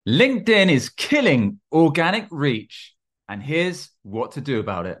LinkedIn is killing organic reach, and here's what to do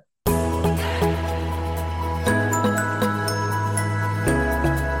about it.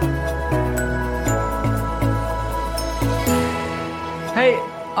 Hey,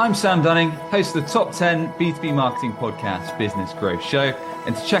 I'm Sam Dunning, host of the Top 10 B2B Marketing Podcast Business Growth Show.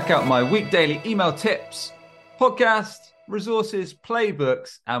 And to check out my week daily email tips, podcast, resources,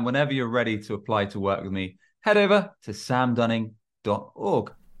 playbooks, and whenever you're ready to apply to work with me, head over to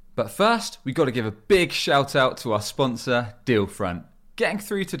samdunning.org. But first, we've got to give a big shout out to our sponsor, Dealfront. Getting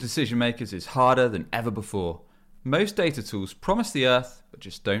through to decision makers is harder than ever before. Most data tools promise the earth, but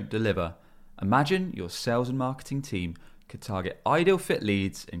just don't deliver. Imagine your sales and marketing team could target ideal fit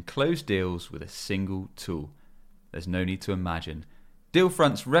leads and close deals with a single tool. There's no need to imagine.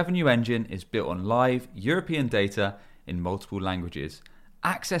 Dealfront's revenue engine is built on live European data in multiple languages.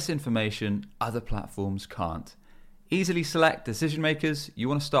 Access information other platforms can't. Easily select decision makers you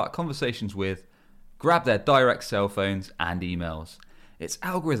want to start conversations with, grab their direct cell phones and emails. Its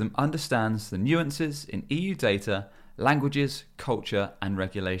algorithm understands the nuances in EU data, languages, culture, and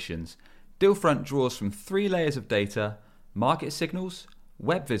regulations. Dealfront draws from 3 layers of data: market signals,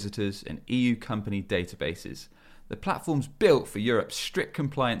 web visitors, and EU company databases. The platform's built for Europe's strict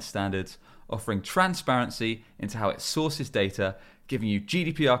compliance standards, offering transparency into how it sources data, giving you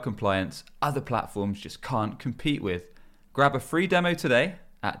GDPR compliance other platforms just can't compete with. Grab a free demo today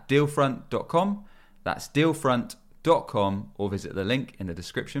at dealfront.com. That's dealfront.com, or visit the link in the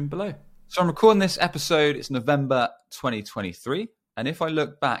description below. So I'm recording this episode, it's November 2023. And if I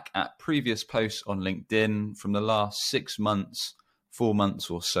look back at previous posts on LinkedIn from the last 6 months, 4 months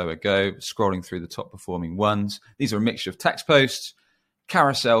or so ago, scrolling through the top performing ones, these are a mixture of text posts,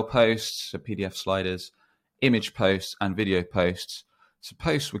 carousel posts, so PDF sliders, image posts, and video posts. So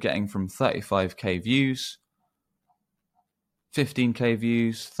posts were getting from 35k views, 15k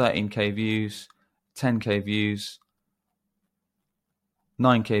views, 13k views, 10k views,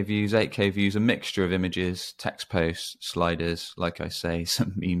 9k views, 8k views, a mixture of images, text posts, sliders, like I say,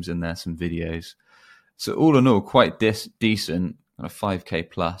 some memes in there, some videos. So all in all, quite decent, kind of 5k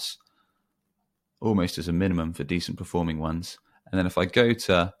plus, almost as a minimum for decent performing ones. And then if I go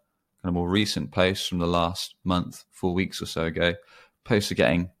to kind of more recent posts from the last month, 4 weeks or so ago, posts are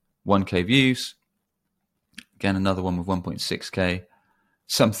getting 1k views. Again, another one with 1.6k,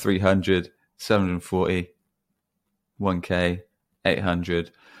 some 300, 740, 1k,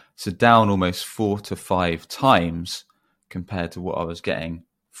 800. So down almost 4 to 5 times compared to what I was getting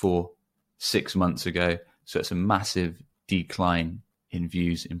 6 months ago. So it's a massive decline in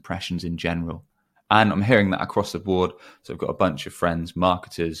views, impressions in general. And I'm hearing that across the board. So I've got a bunch of friends,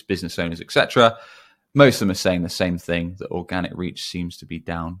 marketers, business owners, etc. Most of them are saying the same thing, that organic reach seems to be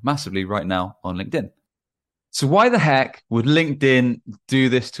down massively right now on LinkedIn. So why the heck would LinkedIn do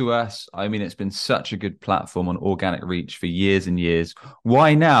this to us? I mean, it's been such a good platform on organic reach for years and years.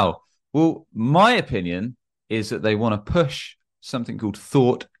 Why now? Well, my opinion is that they want to push something called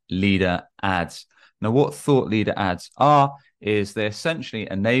thought leader ads. Now, what thought leader ads are is they essentially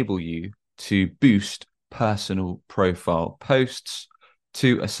enable you to boost personal profile posts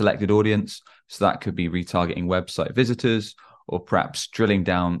to a selected audience. So that could be retargeting website visitors, or perhaps drilling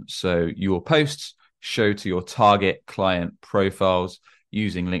down so your posts show to your target client profiles.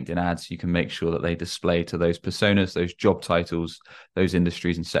 Using LinkedIn ads, you can make sure that they display to those personas, those job titles, those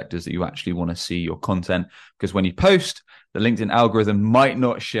industries and sectors that you actually want to see your content. Because when you post, the LinkedIn algorithm might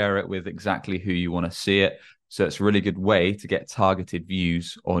not share it with exactly who you want to see it. So it's a really good way to get targeted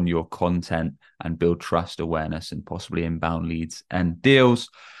views on your content and build trust, awareness, and possibly inbound leads and deals.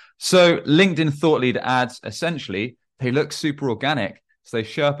 So LinkedIn thought leader ads, essentially, they look super organic. So they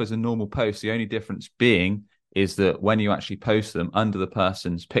show up as a normal post. The only difference being is that when you actually post them, under the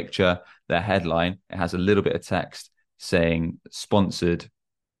person's picture, their headline, it has a little bit of text saying sponsored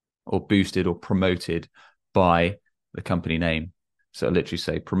or boosted or promoted by the company name. So it'll literally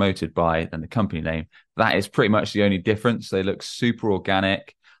say promoted by and the company name. That is pretty much the only difference. They look super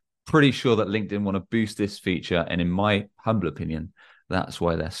organic. Pretty sure that LinkedIn want to boost this feature. And in my humble opinion, that's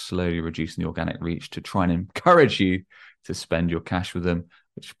why they're slowly reducing the organic reach, to try and encourage you to spend your cash with them,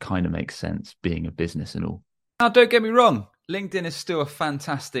 which kind of makes sense being a business and all. Now, don't get me wrong. LinkedIn is still a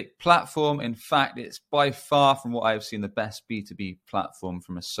fantastic platform. In fact, it's by far, from what I've seen, the best B2B platform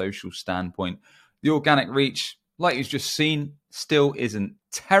from a social standpoint. The organic reach, like you've just seen, still isn't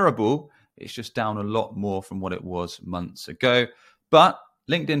terrible. It's just down a lot more from what it was months ago. But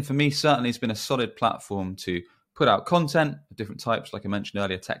LinkedIn, for me, certainly has been a solid platform to put out content of different types, like I mentioned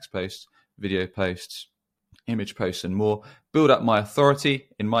earlier, text posts, video posts, image posts, and more. Build up my authority,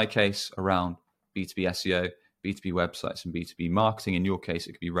 in my case, around B2B SEO, B2B websites and B2B marketing. In your case,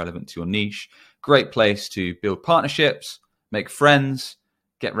 it could be relevant to your niche. Great place to build partnerships, make friends,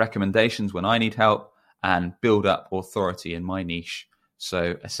 get recommendations when I need help, and build up authority in my niche.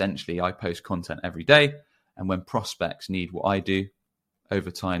 So essentially, I post content every day, and when prospects need what I do, over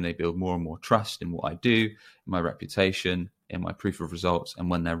time, they build more and more trust in what I do, in my reputation, in my proof of results. And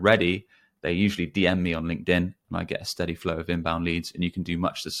when they're ready, they usually DM me on LinkedIn, and I get a steady flow of inbound leads. And you can do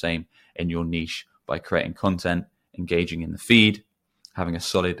much the same in your niche by creating content, engaging in the feed, having a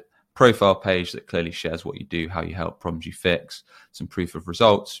solid profile page that clearly shares what you do, how you help, problems you fix, some proof of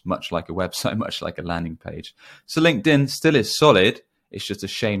results, much like a website, much like a landing page. So LinkedIn still is solid. It's just a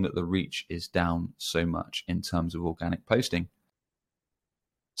shame that the reach is down so much in terms of organic posting.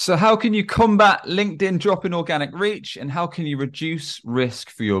 So how can you combat LinkedIn drop in organic reach, and how can you reduce risk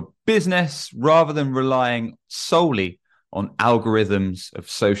for your business rather than relying solely on algorithms of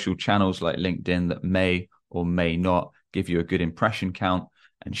social channels like LinkedIn that may or may not give you a good impression count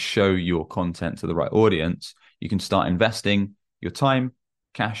and show your content to the right audience? You can start investing your time,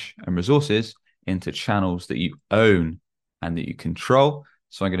 cash, and resources into channels that you own and that you control.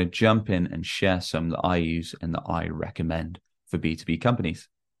 So I'm going to jump in and share some that I use and that I recommend for B2B companies.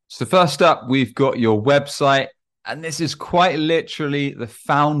 So first up, we've got your website, and this is quite literally the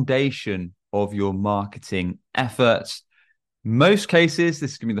foundation of your marketing efforts. Most cases,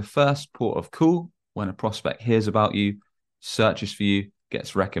 this is going to be the first port of call when a prospect hears about you, searches for you,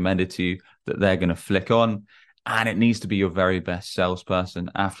 gets recommended to you, that they're going to flick on, and it needs to be your very best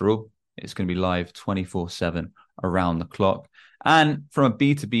salesperson. After all, it's going to be live 24/7 around the clock. And from a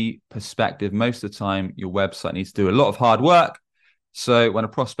B2B perspective, most of the time, your website needs to do a lot of hard work. So when a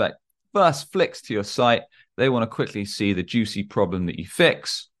prospect first flicks to your site, they want to quickly see the juicy problem that you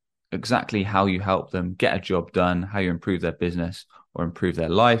fix, exactly how you help them get a job done, how you improve their business or improve their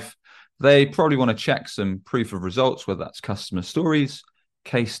life. They probably want to check some proof of results, whether that's customer stories,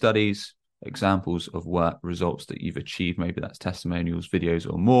 case studies, examples of work results that you've achieved. Maybe that's testimonials, videos,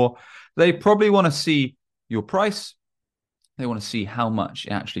 or more. They probably want to see your price. They want to see how much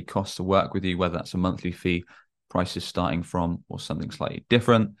it actually costs to work with you, whether that's a monthly fee, prices starting from, or something slightly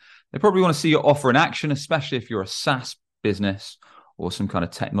different. They probably want to see your offer in action, especially if you're a SaaS business or some kind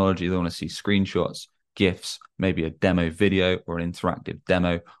of technology. They want to see screenshots, GIFs, maybe a demo video or an interactive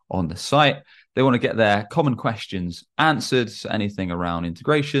demo on the site. They want to get their common questions answered. So anything around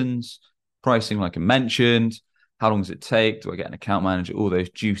integrations, pricing, like I mentioned, how long does it take? Do I get an account manager? All those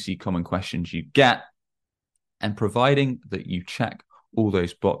juicy common questions you get. And providing that you check all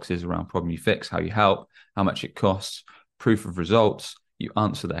those boxes around problem you fix, how you help, how much it costs, proof of results, you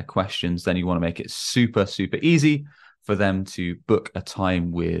answer their questions, then you want to make it super, super easy for them to book a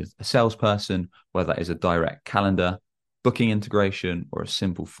time with a salesperson, whether that is a direct calendar, booking integration, or a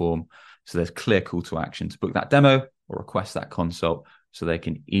simple form. So there's clear call to action to book that demo or request that consult so they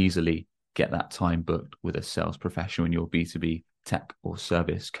can easily get that time booked with a sales professional in your B2B tech or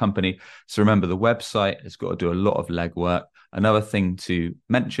service company. So remember, the website has got to do a lot of legwork. Another thing to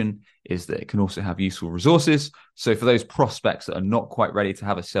mention is that it can also have useful resources. So for those prospects that are not quite ready to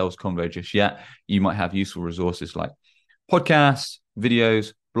have a sales convo just yet, you might have useful resources like podcasts,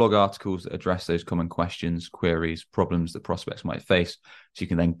 videos, blog articles that address those common questions, queries, problems that prospects might face. So you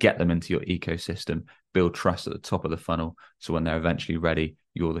can then get them into your ecosystem, build trust at the top of the funnel. So when they're eventually ready,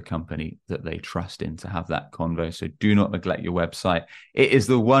 you're the company that they trust in to have that convo. So do not neglect your website. It is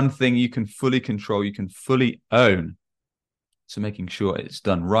the one thing you can fully control, you can fully own. So making sure it's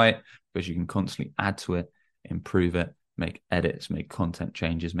done right, because you can constantly add to it, improve it, make edits, make content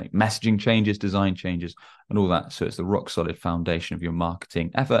changes, make messaging changes, design changes, and all that. So it's the rock solid foundation of your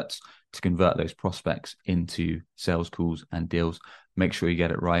marketing efforts to convert those prospects into sales calls and deals. Make sure you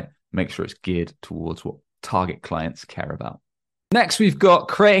get it right. Make sure it's geared towards what target clients care about. Next, we've got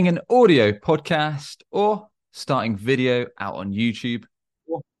creating an audio podcast or starting video out on YouTube.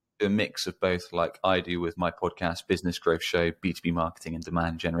 A mix of both, like I do with my podcast, Business Growth Show, B2B Marketing and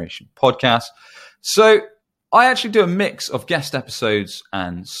Demand Generation podcast. So I actually do a mix of guest episodes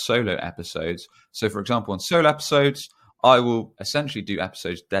and solo episodes. So for example, on solo episodes, I will essentially do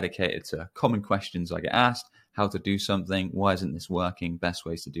episodes dedicated to common questions I get asked, how to do something, why isn't this working, best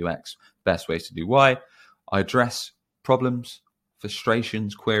ways to do X, best ways to do Y. I address problems,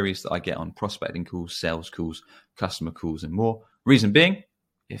 frustrations, queries that I get on prospecting calls, sales calls, customer calls, and more. Reason being,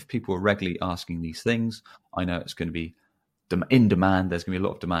 if people are regularly asking these things, I know it's going to be in demand. There's going to be a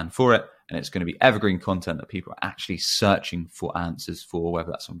lot of demand for it, and it's going to be evergreen content that people are actually searching for answers for, whether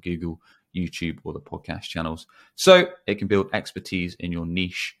that's on Google, YouTube, or the podcast channels. So it can build expertise in your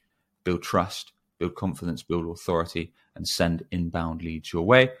niche, build trust, build confidence, build authority, and send inbound leads your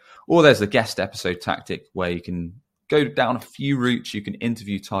way. Or there's the guest episode tactic where you can go down a few routes. You can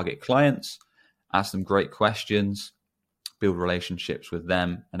interview target clients, ask them great questions, build relationships with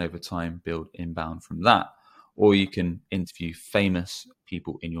them, and over time build inbound from that. Or you can interview famous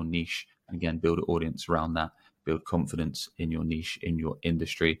people in your niche and again build an audience around that, build confidence in your niche, in your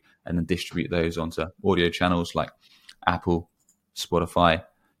industry, and then distribute those onto audio channels like Apple, Spotify,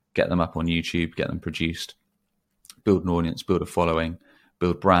 get them up on YouTube, get them produced, build an audience, build a following,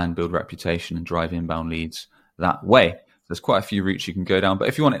 build brand, build reputation, and drive inbound leads that way. There's quite a few routes you can go down. But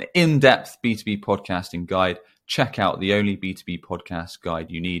if you want an in-depth B2B podcasting guide, check out the Only B2B Podcast Guide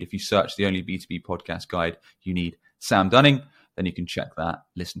You Need. If you search the Only B2B Podcast Guide You Need Sam Dunning, then you can check that,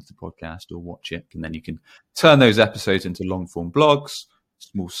 listen to the podcast or watch it. And then you can turn those episodes into long-form blogs,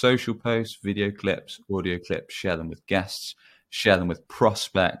 small social posts, video clips, audio clips, share them with guests, share them with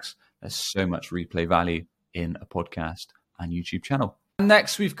prospects. There's so much replay value in a podcast and YouTube channel.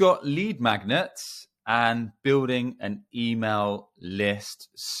 Next, we've got lead magnets and building an email list.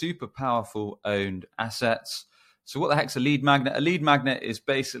 Super powerful owned assets. So what the heck's a lead magnet? A lead magnet is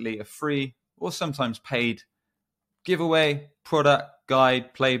basically a free or sometimes paid giveaway, product,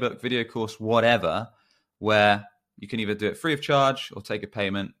 guide, playbook, video course, whatever, where you can either do it free of charge or take a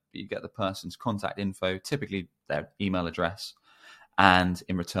payment. You get the person's contact info, typically their email address, and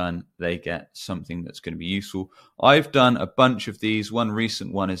in return, they get something that's going to be useful. I've done a bunch of these. One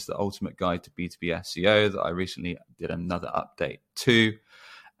recent one is the Ultimate Guide to B2B SEO that I recently did another update to.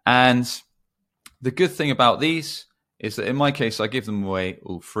 And the good thing about these is that in my case, I give them away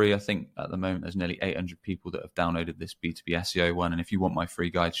all free. I think at the moment there's nearly 800 people that have downloaded this B2B SEO one. And if you want my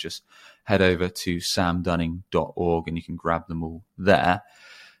free guides, just head over to samdunning.org and you can grab them all there.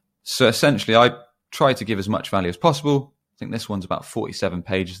 So essentially, I try to give as much value as possible. I think this one's about 47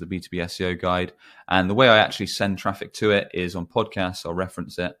 pages, the B2B SEO guide. And the way I actually send traffic to it is on podcasts, I'll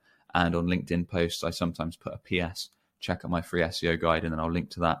reference it. And on LinkedIn posts, I sometimes put a PS, check out my free SEO guide, and then I'll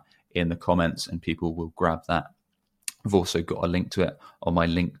link to that in the comments and people will grab that. I've also got a link to it on my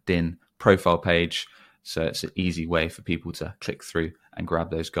LinkedIn profile page. So it's an easy way for people to click through and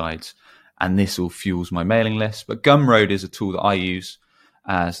grab those guides. And this all fuels my mailing list. But Gumroad is a tool that I use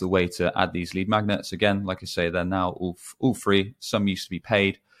as the way to add these lead magnets. Again, like I say, they're now all free. Some used to be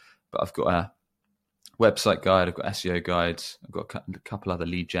paid, but I've got a website guide, I've got SEO guides, I've got a couple other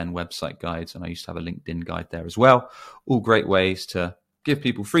lead gen website guides, and I used to have a LinkedIn guide there as well. All great ways to give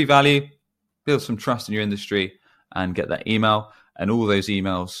people free value, build some trust in your industry, and get that email. And all those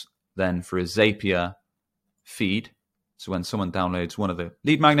emails then for a Zapier feed. So when someone downloads one of the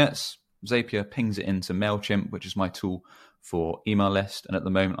lead magnets, Zapier pings it into MailChimp, which is my tool for email list. And at the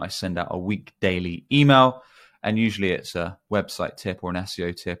moment, I send out a week daily email. And usually it's a website tip or an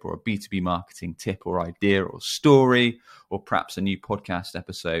SEO tip or a B2B marketing tip or idea or story, or perhaps a new podcast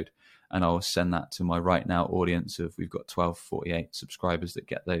episode. And I'll send that to my right now audience of, we've got 1248 subscribers that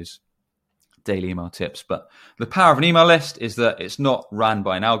get those daily email tips. But the power of an email list is that it's not run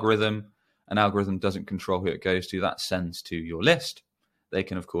by an algorithm. An algorithm doesn't control who it goes to. That sends to your list. They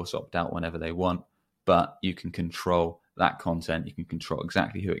can, of course, opt out whenever they want, but you can control that content. You can control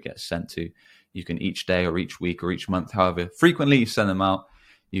exactly who it gets sent to. You can each day or each week or each month, however frequently you send them out,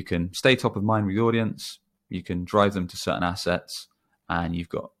 you can stay top of mind with the audience. You can drive them to certain assets, and you've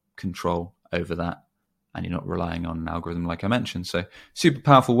got control over that. And you're not relying on an algorithm like I mentioned. So super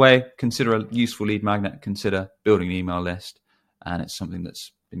powerful way. Consider a useful lead magnet. Consider building an email list. And it's something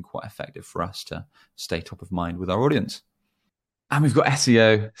that's been quite effective for us to stay top of mind with our audience. And we've got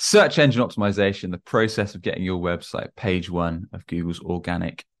SEO, search engine optimization, the process of getting your website page one of Google's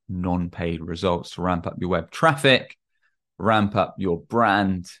organic non-paid results to ramp up your web traffic, ramp up your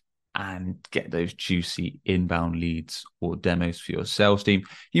brand, and get those juicy inbound leads or demos for your sales team.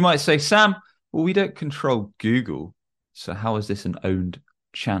 You might say, Sam, well, we don't control Google. So how is this an owned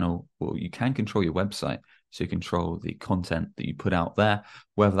channel? Well, you can control your website. So you control the content that you put out there,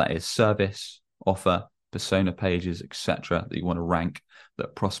 whether that is service, offer, persona pages, etc., that you want to rank,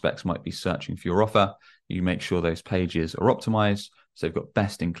 that prospects might be searching for your offer. You make sure those pages are optimized, so they've got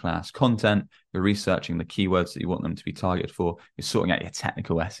best-in-class content. You're researching the keywords that you want them to be targeted for. You're sorting out your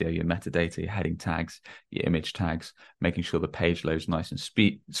technical SEO, your metadata, your heading tags, your image tags, making sure the page loads nice and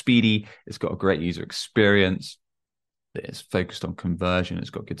speedy. It's got a great user experience. It's focused on conversion. It's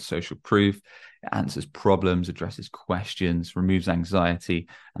got good social proof. It answers problems, addresses questions, removes anxiety,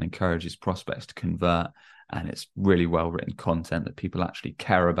 and encourages prospects to convert. And it's really well-written content that people actually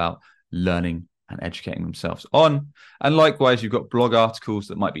care about learning and educating themselves on. And likewise, you've got blog articles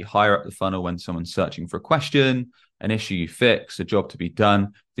that might be higher up the funnel when someone's searching for a question, an issue you fix, a job to be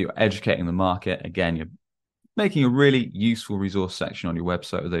done, that you're educating the market. Again, you're making a really useful resource section on your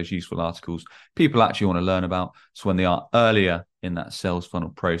website with those useful articles people actually want to learn about. So when they are earlier in that sales funnel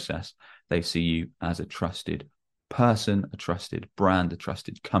process, they see you as a trusted person, a trusted brand, a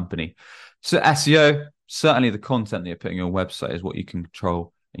trusted company. So SEO, certainly the content that you're putting on your website is what you can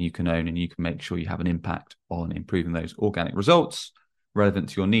control and you can own, and you can make sure you have an impact on improving those organic results relevant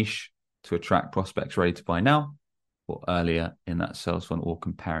to your niche to attract prospects ready to buy now or earlier in that sales funnel, or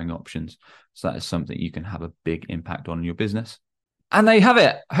comparing options. So that is something you can have a big impact on in your business. And there you have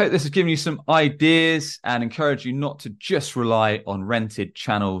it. I hope this has given you some ideas and encourage you not to just rely on rented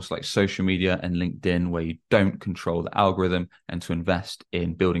channels like social media and LinkedIn, where you don't control the algorithm, and to invest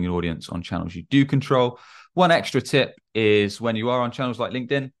in building an audience on channels you do control. One extra tip is when you are on channels like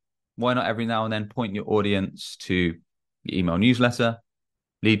LinkedIn, why not every now and then point your audience to your email newsletter,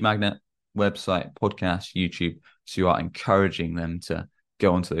 lead magnet, website, podcast, YouTube. So you are encouraging them to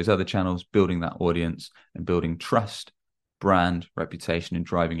go onto those other channels, building that audience and building trust, brand, reputation, and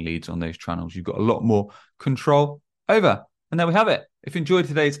driving leads on those channels. You've got a lot more control over. And there we have it. If you enjoyed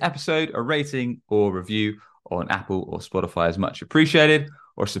today's episode, a rating or review on Apple or Spotify is much appreciated,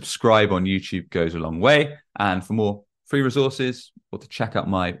 or subscribe on YouTube goes a long way. And for more free resources, or to check out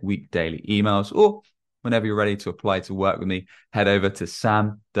my week daily emails, or whenever you're ready to apply to work with me, head over to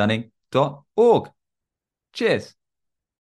samdunning.org. Cheers.